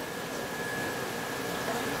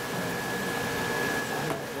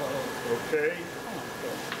 Okay,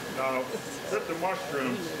 now with the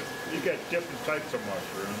mushrooms, you get different types of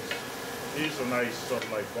mushrooms. These are nice, sort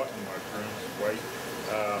of like button mushrooms, white.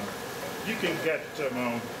 You can get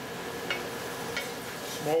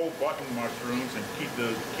small button mushrooms and keep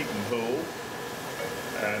them whole.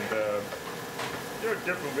 And there are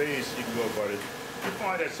different ways you can go about it. You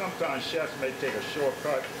find that sometimes chefs may take a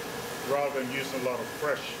shortcut rather than using a lot of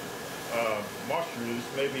fresh mushrooms.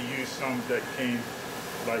 Maybe use some that came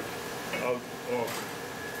like out of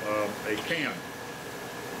a can.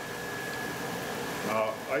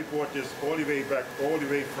 I bought this all the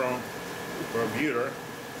way from Bermuda.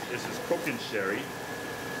 This is cooking sherry.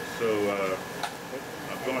 So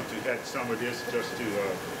I'm going to add some of this just to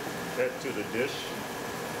add to the dish.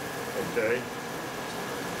 Okay.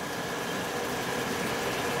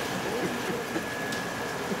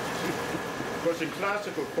 Because in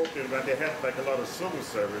classical cooking, when they had like a lot of silver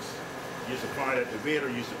service, you used to find that the waiter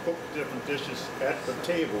used to cook different dishes at the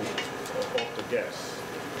table of the guests.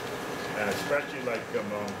 And especially like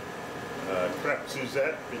crepe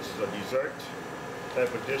Suzette, which is a dessert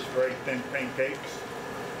type of dish, very thin pancakes.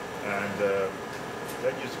 And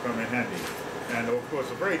that used to come in handy. And of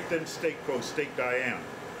course, a very thin steak called steak Diane.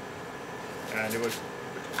 And it was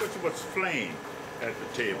flame at the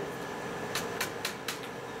table.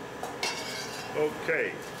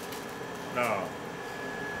 Okay, now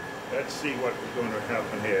let's see what we're going to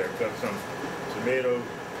happen here. Got some tomato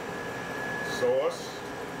sauce.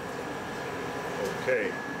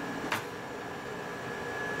 Okay.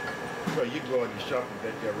 So you go in the shop and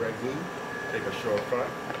get your ragu, take a shortcut,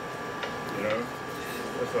 you know.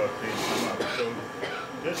 That's how things come up. So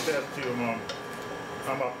this has to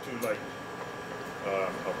come up to like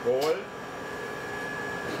a boil.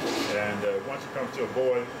 And once it comes to a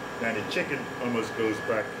boil, then the chicken almost goes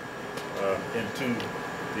back into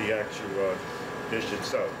the actual dish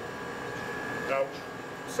itself. Now,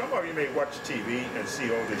 some of you may watch TV and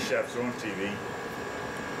see all the chefs on TV.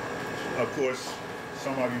 Of course,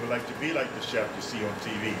 some of you would like to be like the chef you see on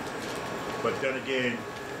TV. But then again,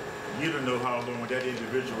 you don't know how long that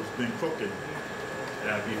individual's been cooking.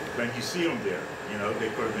 When you see them there, you know, they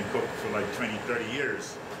could have been cooking for like 20, 30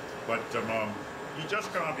 years. But you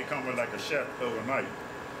just can't become like a chef overnight.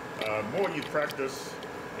 More you practice,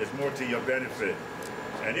 it's more to your benefit.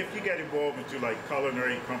 And if you get involved into like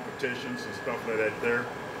culinary competitions and stuff like that there,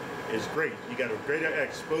 it's great. You get a greater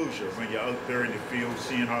exposure when you're out there in the field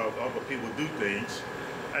seeing how other people do things.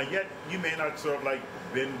 And yet you may not sort of like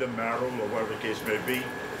bend the marrow or whatever the case may be,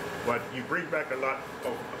 but you bring back a lot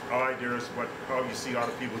of ideas about how you see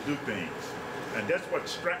other people do things. And that's what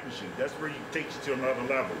strengthens you. That's where it takes you to another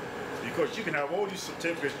level. Because you can have all these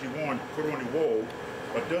certificates you want put on the wall,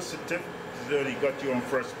 but those certificates really got you on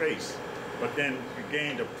first base. But then you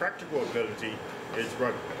gain the practical ability is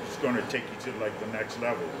what is going to take you to like the next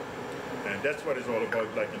level. And that's what it's all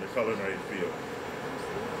about like in the culinary field.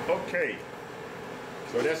 Okay,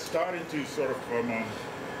 so that's starting to sort of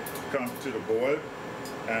come to the boil.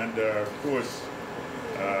 And of course,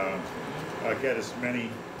 I get as many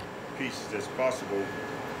pieces as possible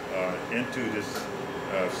into this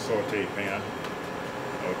saute pan.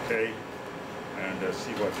 Okay, and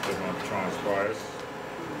see what transpires.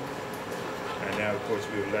 And now, of course,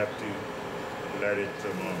 we'll have to let it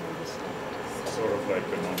sort of like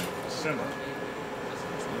simmer.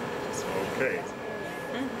 Okay.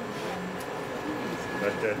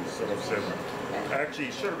 Let that sort of simmer. Actually,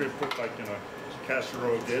 it should have been put like in a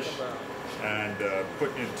casserole dish and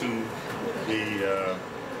put into the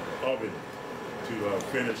oven to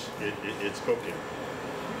finish its cooking.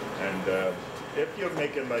 And if you're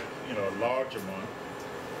making like, you know, a large amount,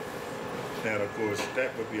 then of course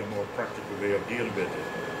that would be a more practical way of dealing with it.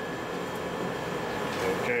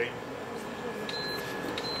 Okay.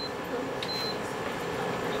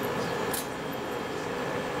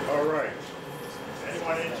 All right.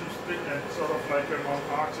 Anyone interested in sort of like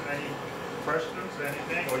asking any questions,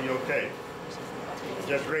 anything, or you okay?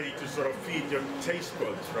 Just ready to sort of feed your taste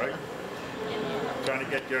buds, right? Trying to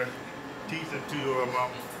get your teeth into a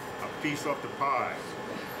piece of the pie.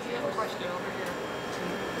 We have a question over here.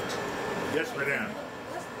 Yes, madam.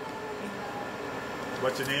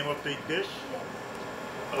 What's the name of the dish?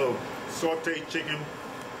 Oh, sauteed chicken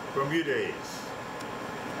Bermudian.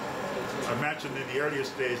 I mentioned in the earlier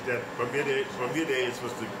stage that Bermudian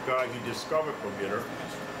was the guy who discovered Bermuda,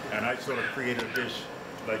 and I sort of created a dish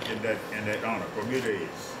like in that honor, Bermudian.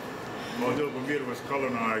 Although Bermuda was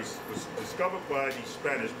discovered by the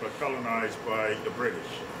Spanish, but colonized by the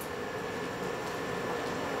British.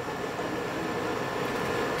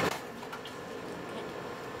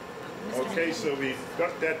 Okay, so we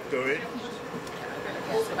got that going.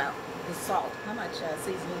 Ask about the salt. How much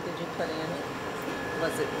seasoning did you put in?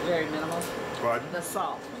 Was it very minimal? Pardon? The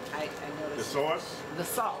salt. I noticed. The sauce? The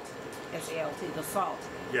salt. S-A-L-T. The salt.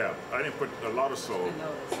 Yeah, I didn't put a lot of salt. I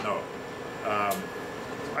noticed. No.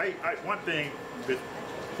 One thing with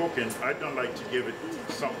cooking, I don't like to give it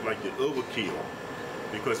something like the overkill.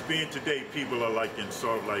 Because being today, people are like in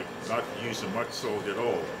sort of like not using much salt at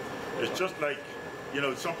all. It's just like, you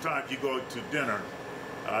know, sometimes you go to dinner,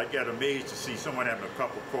 I get amazed to see someone having a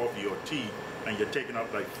cup of coffee or tea and you're taking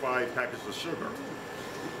up like 5 packets of sugar.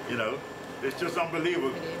 You know, it's just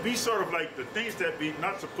unbelievable. We sort of like the things that we're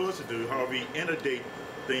not supposed to do, how we inundate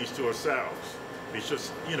things to ourselves. It's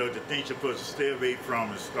just, you know, the things you're supposed to stay away from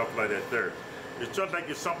and stuff like that there. It's just like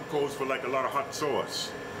if something calls for like a lot of hot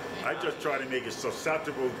sauce. I just try to make it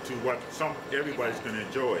susceptible to what everybody's going to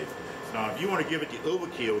enjoy. Now, if you want to give it the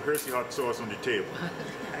overkill, here's the hot sauce on the table.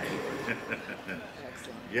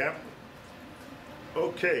 Yep.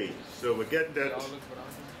 Okay, so we're getting that,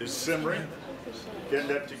 it's simmering, getting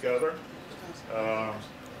that together.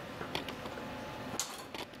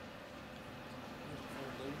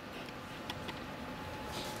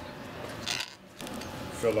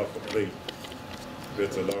 Fill up a plate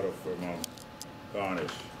with a lot of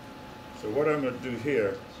garnish. So what I'm going to do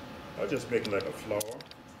here, I'll just make it like a flower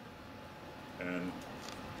and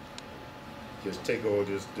just take all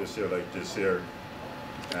this here like this here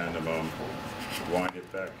and wind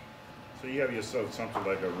it back. So you have yourself something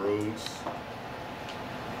like a rose.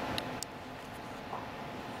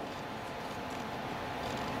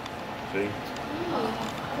 See?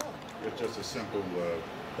 It's just a simple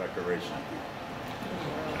decoration.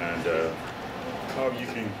 And how you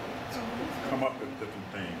can come up with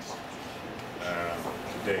different things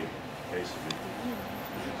today, basically.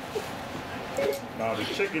 Now the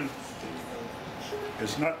chicken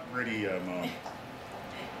is not really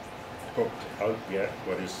cooked out yet,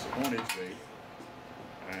 but it's on its way.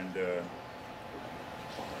 And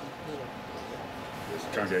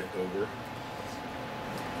just turn that over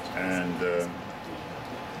and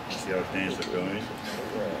see how things are going.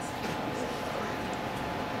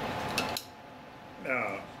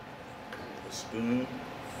 Now, a spoon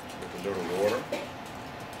with a little water,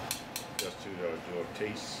 just to do a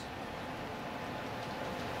taste.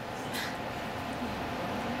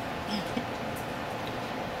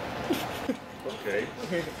 Okay.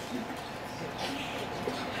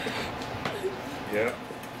 Yeah,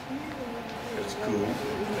 it's cool.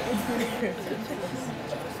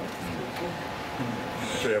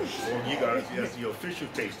 So well, you guys, that's the official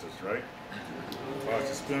tasters, right? Pass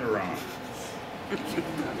the spoon around.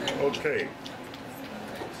 Okay.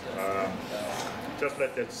 Just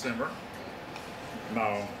let that simmer.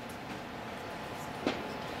 Now,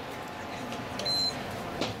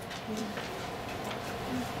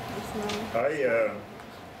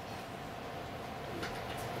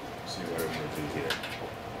 see what I'm going to do here.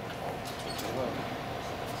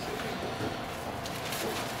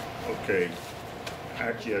 Okay.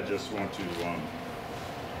 Actually, I just want to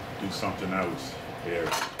do something else here.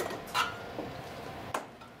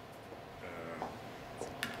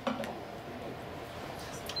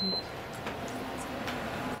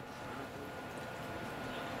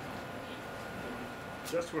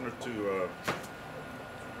 Just wanted to,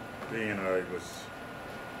 being I was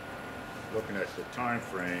looking at the time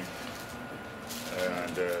frame,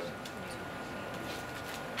 and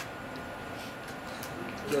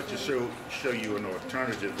just to show you an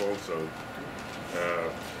alternative also.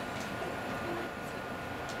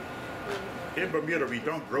 In Bermuda, we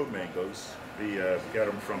don't grow mangoes. We get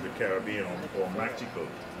them from the Caribbean or Mexico.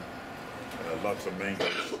 Lots of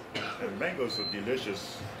mangoes. And mangoes are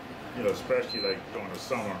delicious, you know, especially like during the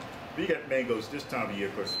summer. We get mangoes this time of year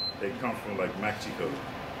because they come from like Mexico.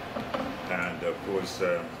 And of course,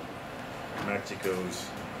 Mexico's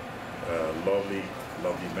lovely,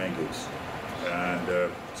 lovely mangoes.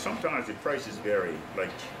 And sometimes the prices vary.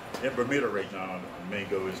 Like in Bermuda right now, a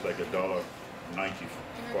mango is like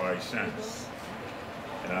 $1.95.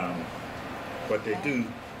 But they do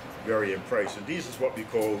vary in price. And these is what we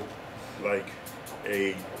call like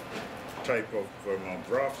a type of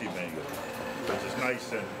brothy mango, which is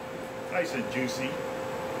nice and juicy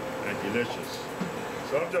and delicious.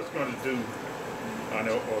 So I'm just going to do an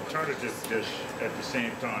alternative dish at the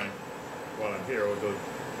same time while I'm here, although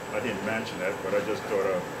I didn't mention that, but I just thought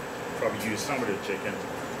I'd probably use some of the chicken.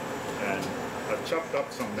 And I've chopped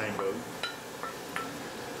up some mango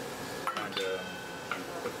and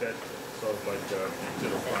put that sort of like into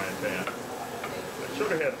the frying pan. I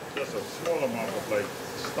should have had just a small amount of like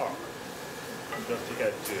stock, just to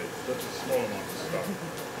add to it, just a small amount of stock.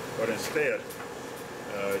 But instead,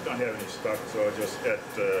 I don't have any stock, so I just add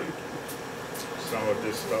some of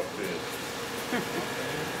this stuff to it. And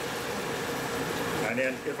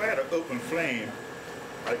then if I had an open flame,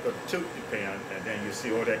 I could tilt the pan and then you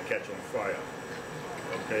see all that catch on fire.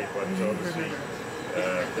 Okay, but obviously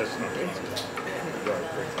that's not going to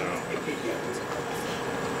work right now.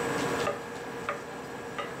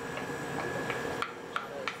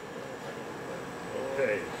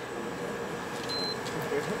 Okay.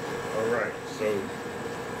 All right, so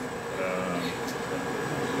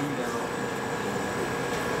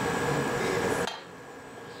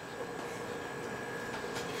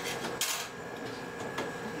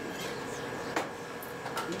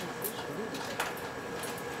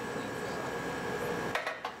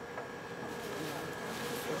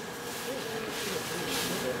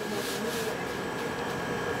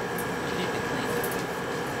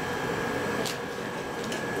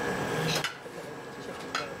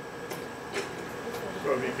so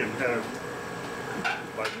we can have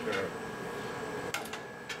like a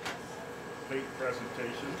plate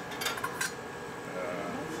presentation.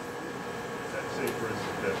 Let's say for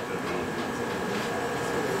instance that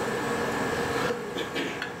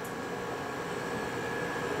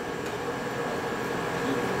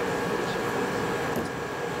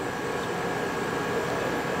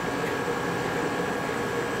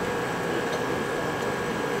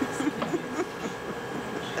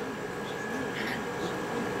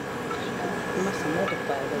You must have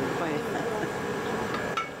multiplied them.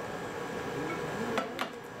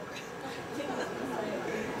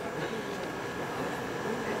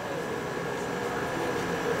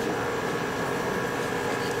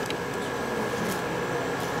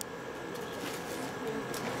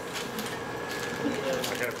 I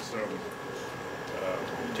have some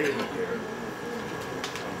potato here,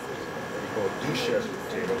 what we call duchesse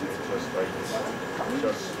potato. It's just like kind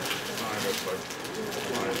of like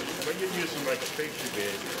when you're using like a pastry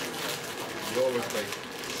bed, you always like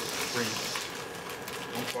bring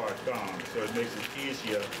one part down, so it makes it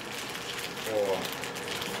easier for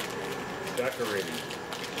decorating.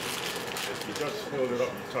 If you just hold it up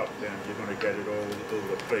on top, then you're going to get it all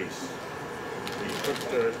over the place. So you put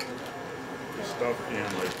the stuff in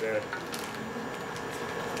like that,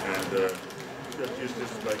 and just use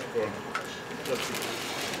this like for just to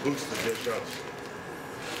boost the dish up.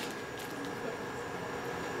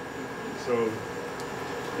 So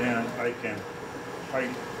then I can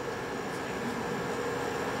pipe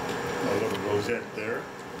a little rosette there,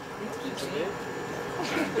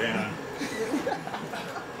 and then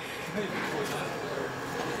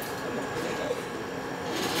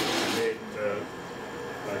make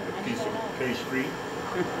like a piece of pastry.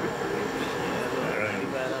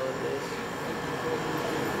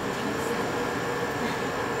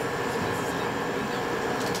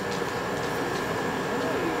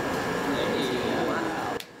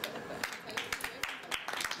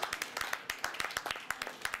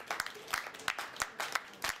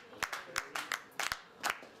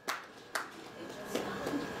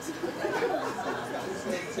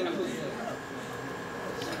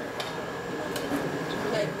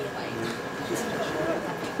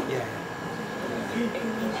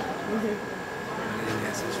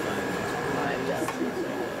 Yes, it's fine.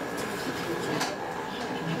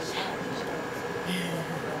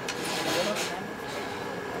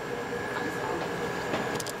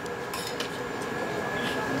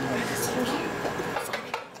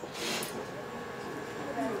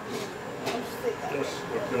 Just a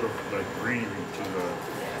bit of like greenery to the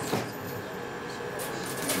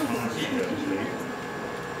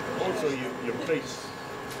also your plates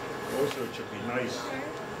also should be nice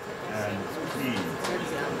and clean.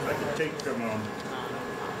 I can take them on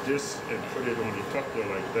this and put it on the tucker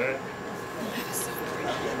like that,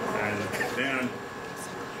 and then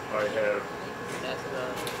I have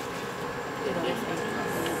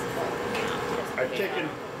I've taken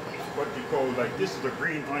what you call like this is a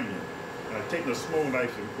green onion. And I've taken a small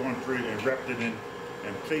knife and gone through it and wrapped it in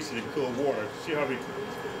and placed it in cold water. See how it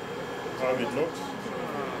looks?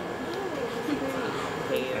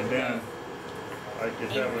 And then I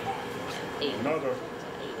could have another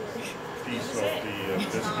piece of the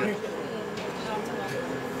biscuit.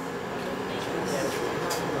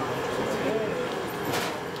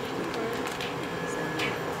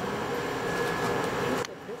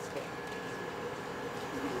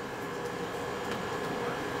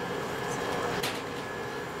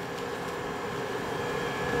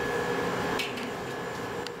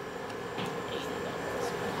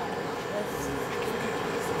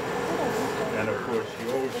 And of course,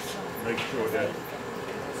 you always make sure that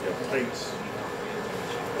your plates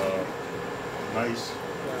are nice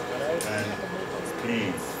and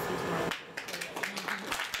clean. So,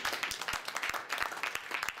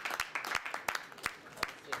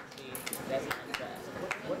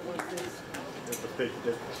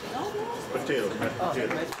 Potatoes, mashed Oh,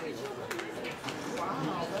 potatoes. mashed potatoes.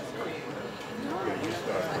 Wow, that's great. Yeah, you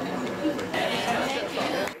start.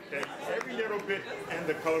 Okay, every little bit in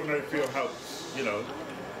the culinary field helps, you know.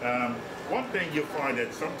 One thing you'll find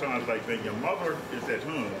that sometimes, like when your mother is at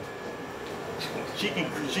home,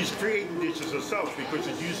 she's creating dishes herself because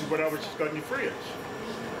she's using whatever she's got in the fridge,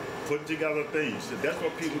 putting together things. So that's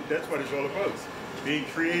what it's all about, being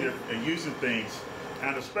creative and using things,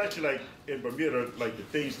 and especially like in Bermuda, like the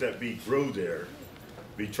things that we grow there,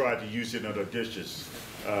 we try to use it in other dishes.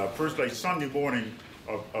 First, like Sunday morning,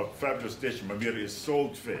 a fabulous dish in Bermuda is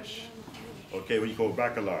sold fish. Okay, what you call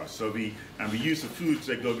bacalao. So we use the foods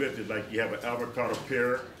that go with it, like you have an avocado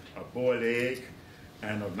pear, a boiled egg,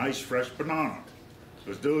 and a nice fresh banana.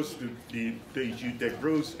 Because those the things that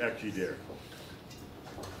grows actually there.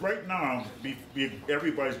 Right now,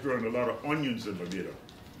 everybody's growing a lot of onions in Bermuda,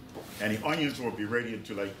 and the onions won't be ready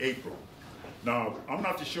until like April. Now, I'm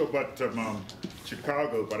not too sure about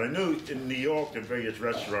Chicago, but I know in New York in various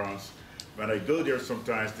restaurants, when I go there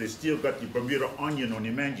sometimes, they still got the Bermuda onion on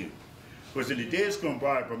the menu. Because in the days gone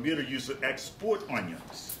by, Bermuda used to export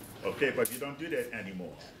onions, okay, but you don't do that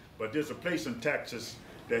anymore. But there's a place in Texas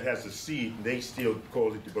that has a seed, and they still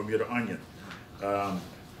call it the Bermuda onion.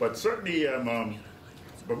 But certainly,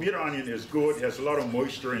 Bermuda onion is good, it has a lot of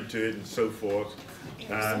moisture into it and so forth.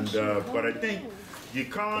 And, but I think you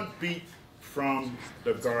can't beat from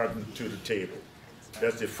the garden to the table.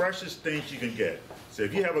 That's the freshest things you can get. So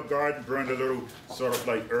if you have a garden, growing a little sort of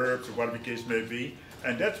like herbs or whatever the case may be,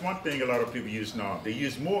 and that's one thing a lot of people use now. They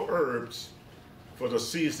use more herbs for the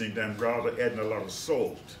seasoning than rather adding a lot of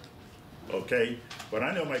salt, okay? But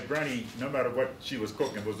I know my granny, no matter what she was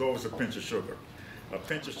cooking, was always a pinch of sugar. A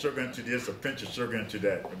pinch of sugar into this, a pinch of sugar into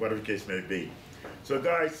that, whatever the case may be. So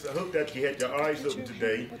guys, I hope that you had your eyes open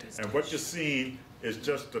today, and what you're seeing is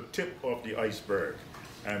just the tip of the iceberg.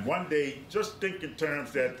 And one day, just think in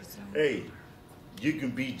terms that, hey, you can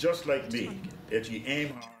be just like me if you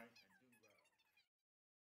aim hard.